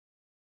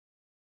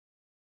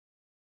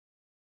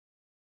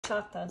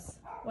Horchatas.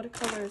 What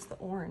color is the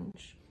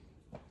orange?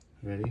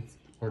 Ready?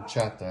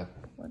 Horchata.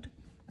 What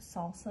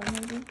salsa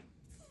maybe?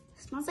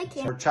 Smells like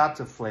candy.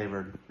 Horchata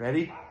flavored.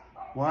 Ready?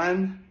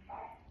 1,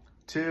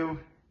 2,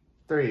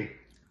 3.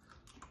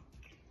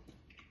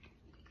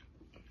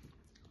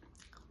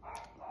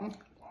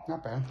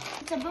 Not bad.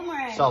 It's a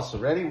boomerang.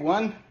 Salsa. Ready?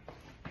 1,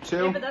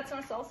 2, Yeah, but that's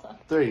not salsa.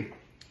 3.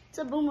 It's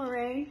a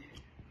boomerang.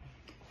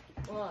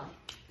 Ugh.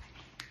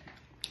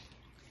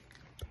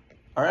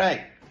 All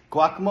right.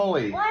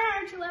 Guacamole. Why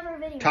aren't you ever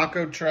video?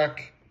 Taco truck.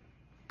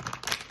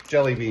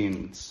 Jelly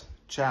beans.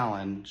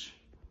 Challenge.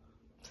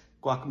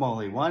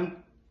 Guacamole.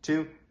 1,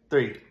 2,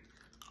 3.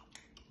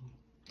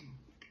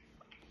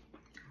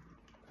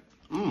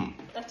 Mmm.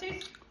 That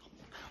tastes.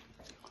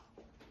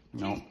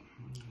 No.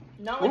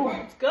 No, Ooh.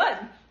 it's good.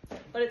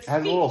 But it's It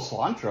has a sweet. little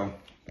cilantro.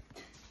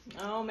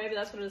 Oh, maybe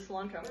that's what it is,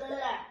 cilantro. Blah.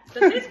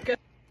 That tastes good.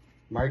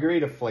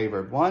 Margarita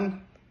flavored.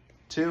 1,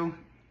 2,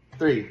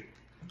 3.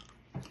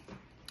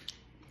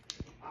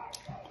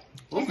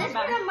 Is this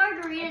what a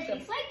margarita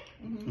tastes like?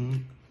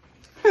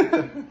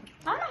 Mm-hmm.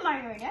 I'm a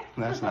margarita.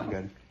 That's not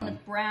good. The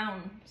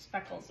brown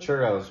speckles.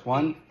 Churros.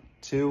 1,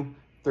 2,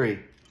 3.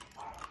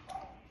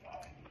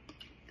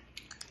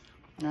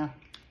 Yeah.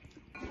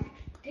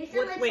 Tastes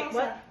like Wait, salsa.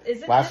 what?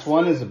 Is it Last this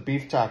one is a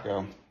beef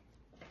taco.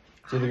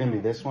 It's either gonna be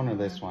this one or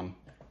this one.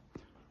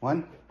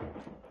 1,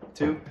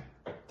 2,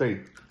 3.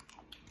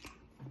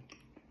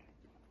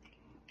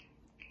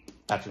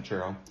 That's a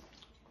churro.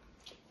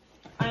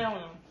 I don't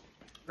know.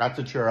 That's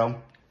a churro.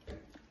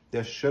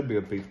 This should be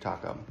a beef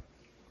taco.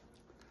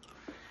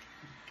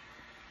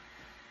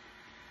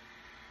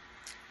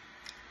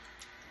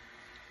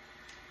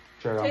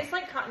 Churro. Tastes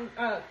like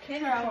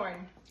candy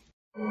corn.